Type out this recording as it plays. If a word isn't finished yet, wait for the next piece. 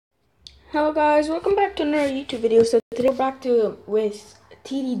Hello guys, welcome back to another YouTube video. So today we're back with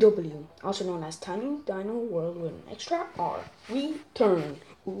TDW, also known as Tiny Dino World with an extra R. Return.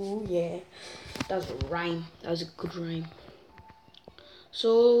 Ooh yeah, that was a rhyme. That was a good rhyme.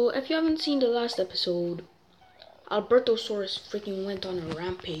 So if you haven't seen the last episode, Albertosaurus freaking went on a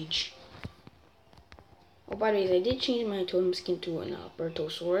rampage. Oh, by the way, I did change my totem skin to an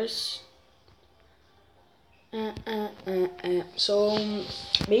Albertosaurus. So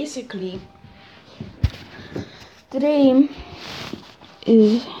basically, today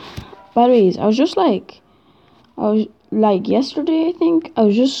is, by the way, I was like yesterday, I think I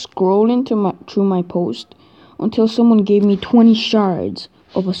was just scrolling through my post until someone gave me 20 shards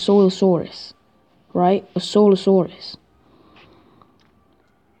of a Solosaurus, right? A Solosaurus.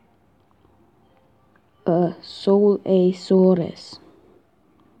 A Solosaurus.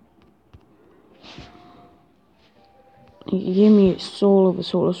 He gave me a soul of a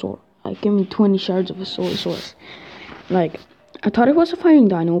Solosaur. Gave me 20 shards of a Solosaurus. Like, I thought it was a fighting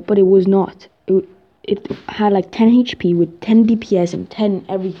dino, but it was not. It had like 10 HP with 10 DPS and 10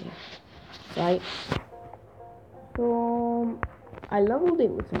 everything, right? So I leveled it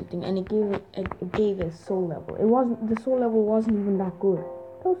with something, and it gave a soul level. The soul level wasn't even that good.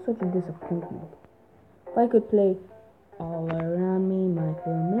 That was such a disappointment. If I could play all around me, my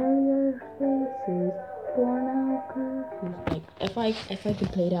familiar faces, born out curses. Like if I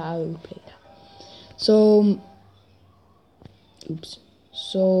could play that, I would play that. So, oops.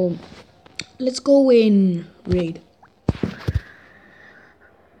 So let's go in raid.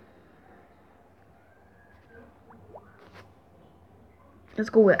 Let's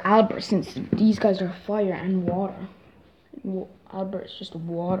go with Albert, since these guys are fire and water. Albert's just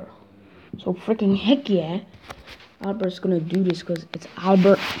water. So freaking heck yeah. Albert's gonna do this because it's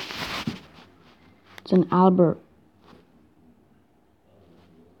Albert. It's an Albert.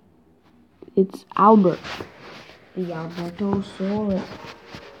 It's Albert. The Albertosaurus.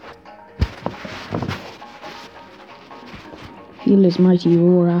 Feel his mighty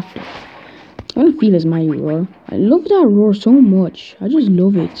roar after. I don't feel his mighty roar. I love that roar so much. I just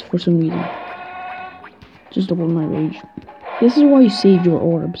love it for some reason. Just double my rage. This is why you save your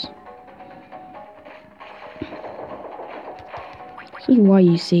orbs. This is why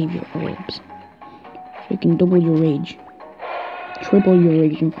you save your orbs. So you can double your rage. Triple your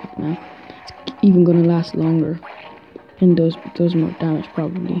rage, in fact, now. It's even gonna last longer. And does more damage,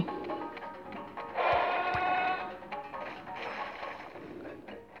 probably.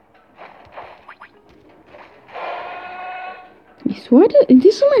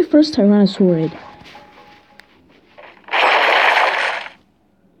 This is my first Tyrannosaurus.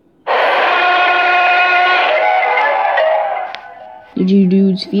 Did you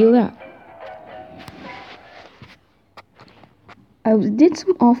dudes feel that? I did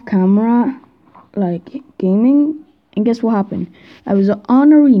some off-camera, like, gaming, and guess what happened? I was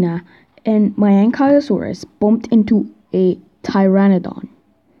on Arena, and my Akylosaurus bumped into a Pteranodon.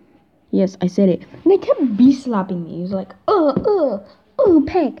 Yes, I said it. And they kept B-slapping me. He was like,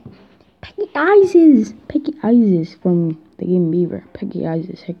 Peck. Pecky Isis from the game Beaver. Pecky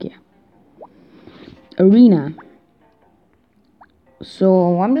Isis, heck yeah. Arena.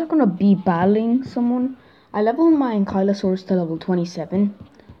 So I'm just gonna be battling someone. I leveled my Akylosaurus to level 27.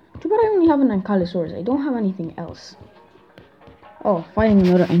 Too bad I only have an Akylosaurus. I don't have anything else. Oh, fighting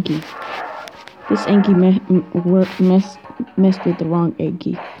another Enki. This Enki messed with the wrong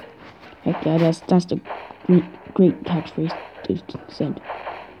Enki. Heck yeah, that's the great catchphrase to send.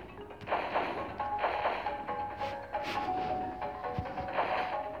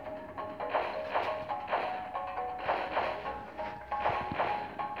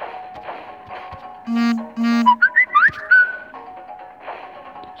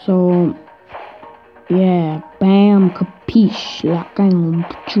 So, yeah, bam, capiche, lakang,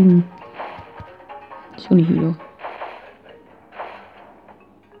 pachum. It's gonna heal.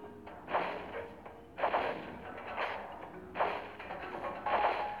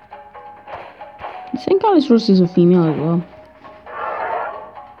 This Akylosaurus is a female as well.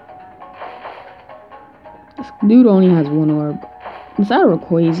 This dude only has one orb. Is that a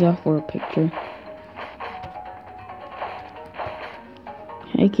Rayquaza for a picture?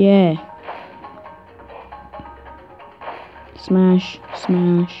 Heck yeah. Smash,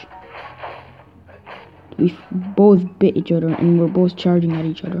 smash. We both bit each other and we're both charging at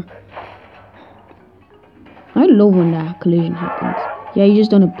each other. I love when that collision happens. Yeah, you just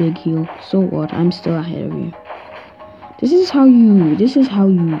done a big heal. So what? I'm still ahead of you. This is how you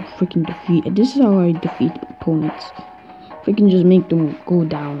freaking defeat. This is how I defeat opponents. Freaking just make them go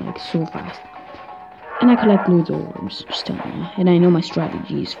down like so fast. And I collect loads of orbs, just telling you. And I know my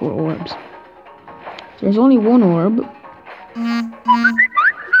strategies for orbs. There's only one orb.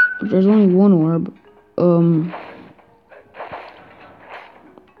 If there's only one orb,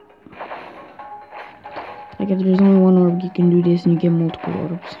 like if there's only one orb, you can do this and you get multiple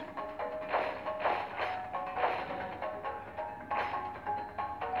orbs.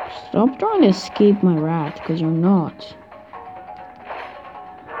 Stop trying to escape my wrath, because you're not.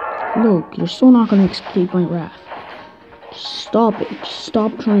 Look, you're still not going to escape my wrath. Stop it. Just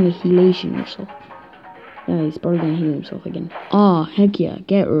stop trying to healation yourself. Yeah, he's probably going to heal himself again. Ah, heck yeah.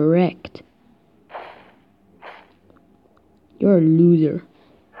 Get wrecked. You're a loser.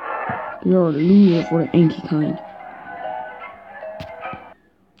 You're a loser for the Enki kind.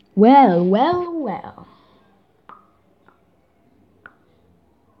 Well, well, well.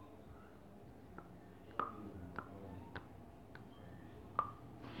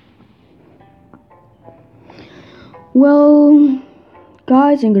 Well,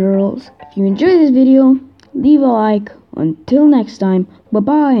 guys and girls, if you enjoyed this video, leave a like. Until next time, bye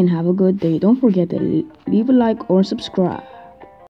bye and have a good day. Don't forget to leave a like or subscribe.